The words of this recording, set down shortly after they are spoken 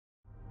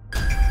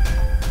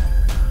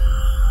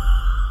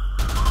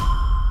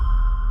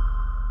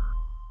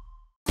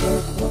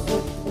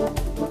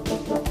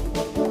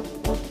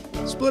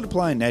Split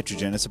applying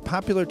nitrogen is a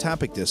popular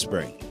topic this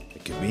spring. A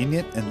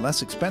convenient and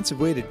less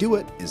expensive way to do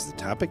it is the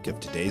topic of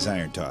today's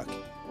Iron Talk.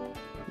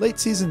 Late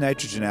season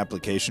nitrogen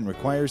application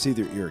requires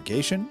either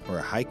irrigation or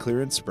a high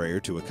clearance sprayer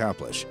to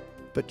accomplish.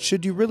 But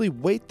should you really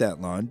wait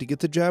that long to get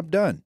the job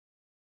done?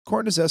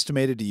 Corn is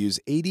estimated to use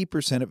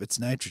 80% of its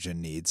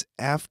nitrogen needs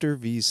after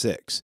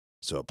V6,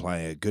 so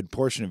applying a good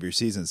portion of your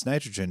season's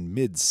nitrogen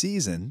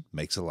mid-season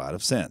makes a lot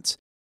of sense.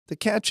 The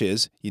catch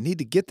is, you need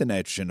to get the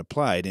nitrogen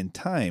applied in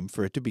time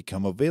for it to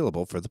become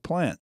available for the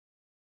plant.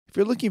 If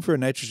you're looking for a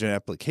nitrogen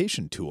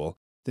application tool,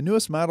 the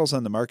newest models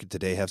on the market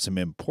today have some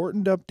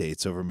important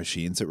updates over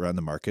machines that were on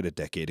the market a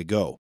decade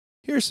ago.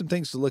 Here are some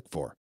things to look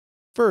for.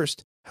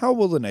 First, how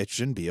will the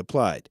nitrogen be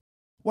applied?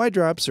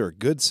 Y-drops are a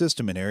good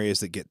system in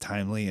areas that get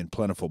timely and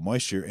plentiful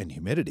moisture and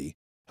humidity.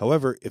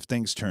 However, if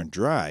things turn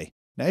dry,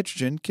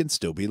 nitrogen can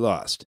still be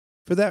lost.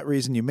 For that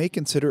reason, you may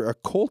consider a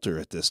coulter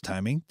at this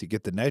timing to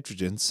get the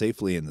nitrogen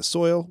safely in the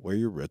soil where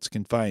your roots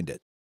can find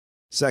it.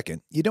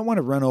 Second, you don't want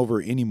to run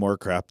over any more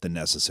crop than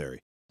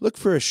necessary. Look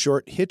for a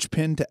short hitch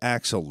pin to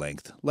axle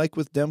length, like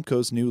with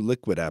Demco's new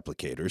liquid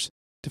applicators,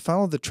 to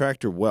follow the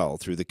tractor well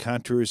through the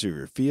contours of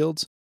your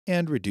fields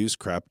and reduce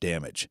crop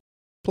damage.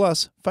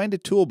 Plus, find a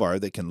toolbar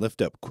that can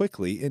lift up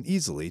quickly and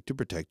easily to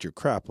protect your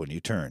crop when you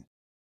turn.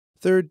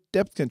 Third,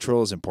 depth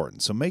control is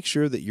important, so make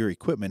sure that your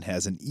equipment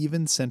has an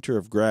even center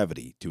of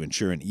gravity to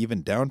ensure an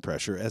even down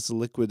pressure as the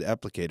liquid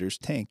applicator's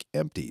tank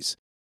empties.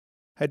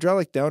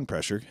 Hydraulic down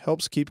pressure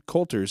helps keep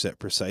coulters at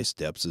precise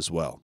depths as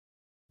well.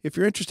 If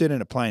you're interested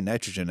in applying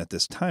nitrogen at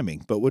this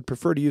timing but would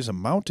prefer to use a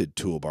mounted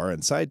toolbar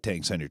and side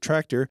tanks on your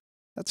tractor,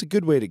 that's a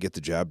good way to get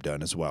the job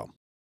done as well.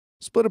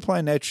 Split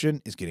applying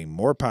nitrogen is getting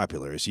more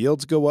popular as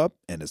yields go up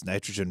and as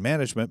nitrogen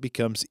management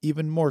becomes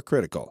even more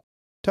critical.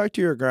 Talk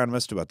to your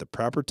agronomist about the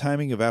proper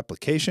timing of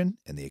application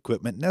and the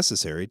equipment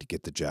necessary to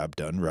get the job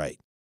done right.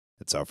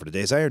 That's all for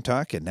today's Iron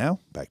Talk, and now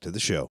back to the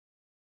show.